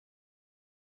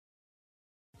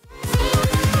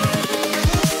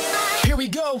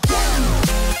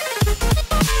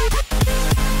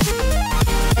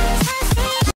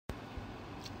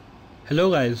Hello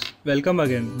guys, welcome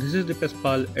again. This is Dipesh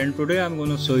Pal and today I'm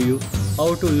gonna show you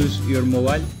how to use your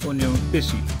mobile on your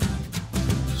PC.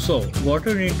 So what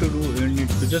you need to do, you need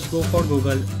to just go for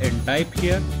Google and type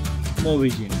here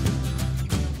Moviegene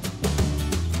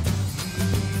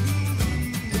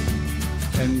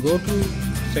and go to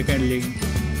second link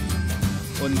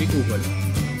on the Google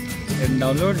and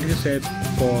download this app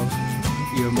for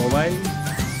your mobile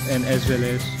and as well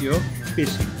as your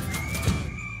PC.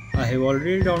 I have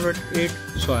already downloaded it,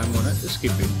 so I'm gonna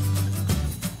skip it.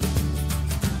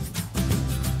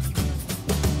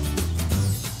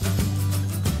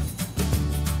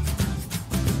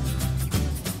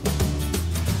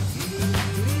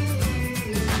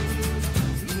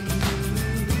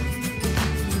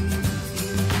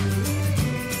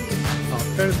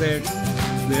 After that,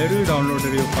 where you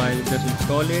downloaded your file, just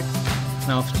install it.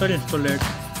 Now after install it,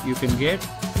 you can get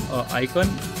an icon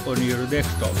on your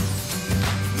desktop.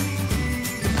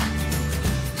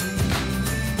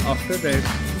 After that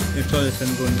installation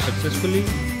going successfully,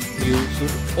 you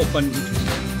should open it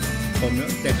from your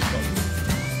desktop.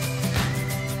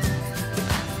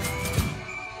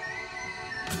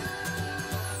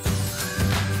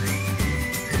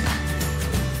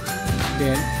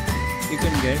 Then you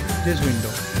can get this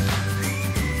window.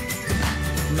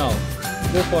 Now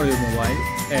go for your mobile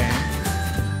and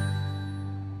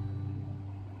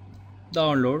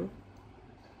download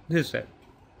this app.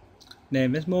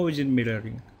 Name is Moviegene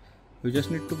Mirroring. You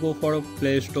just need to go for a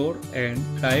Play Store and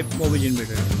type Moviegene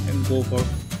Mirroring and go for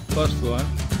first one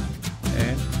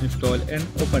and install and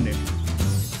open it.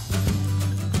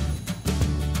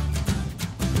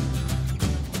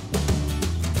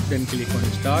 Then click on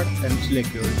start and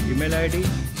select your email ID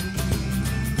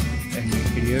and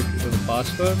create your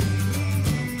password.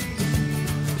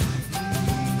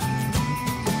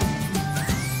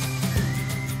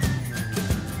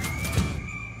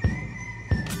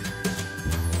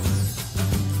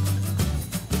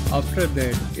 After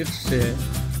that, it says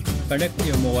connect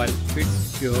your mobile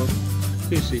with your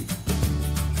PC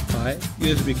by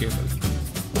USB cable.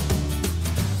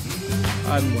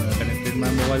 I'm gonna connect my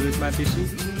mobile with my PC.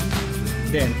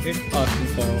 Then it's asking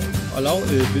for allow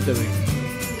USB rigging.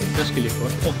 Just click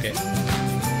on OK.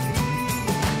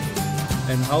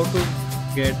 And how to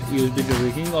get USB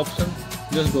rigging option?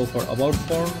 Just go for about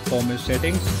phone, from your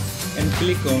settings, and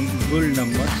click on rule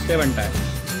number 7 times.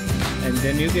 And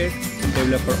then you get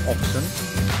developer option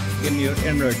in your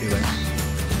Android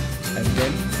device, and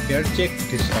then here check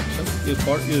this option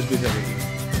for USB rigging.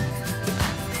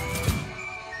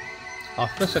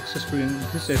 After successfully in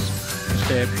this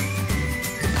step,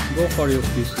 go for your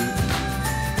PC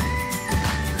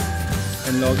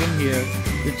and log in here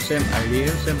with same ID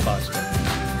and same password.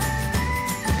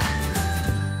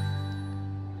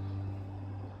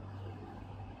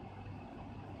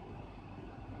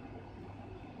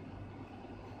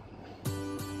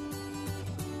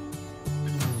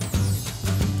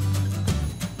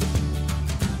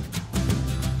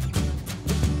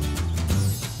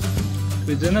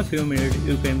 Within a few minutes,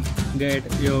 you can get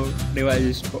your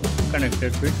devices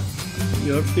connected with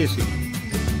your PC.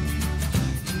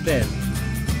 Then,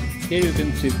 here you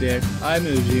can see that I am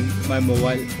using my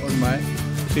mobile on my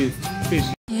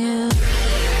PC.